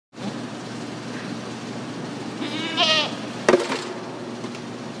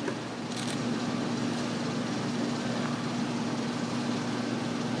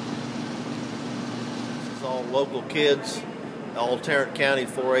all local kids, all Tarrant County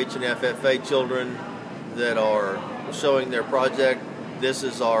 4-H and FFA children that are showing their project. This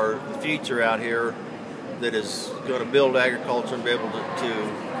is our future out here that is going to build agriculture and be able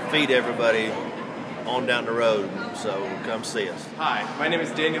to feed everybody on down the road. So come see us. Hi, my name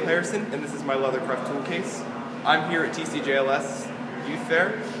is Daniel Harrison, and this is my leathercraft tool case. I'm here at TCJLS Youth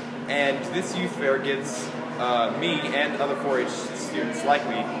Fair, and this youth fair gives me and other 4-H students like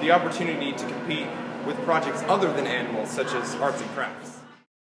me the opportunity to compete with projects other than animals, such as arts and crafts.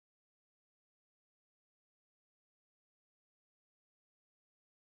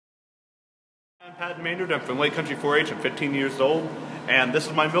 I'm Pat Maynard. I'm from Lake Country 4-H. I'm 15 years old, and this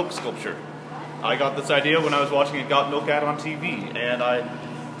is my milk sculpture. I got this idea when I was watching a Got Milk ad on TV, and I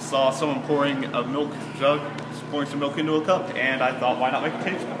saw someone pouring a milk jug, pouring some milk into a cup, and I thought, why not make a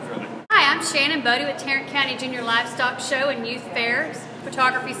cave sculpture of it? Hi, I'm Shannon Bodie with Tarrant County Junior Livestock Show and Youth Fairs,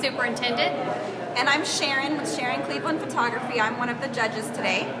 Photography Superintendent. And I'm Sharon with Sharon Cleveland Photography. I'm one of the judges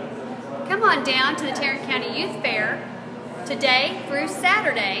today. Come on down to the Tarrant County Youth Fair today through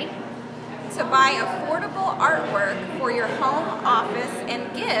Saturday to buy affordable artwork for your home, office,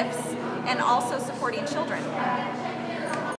 and gifts, and also supporting children.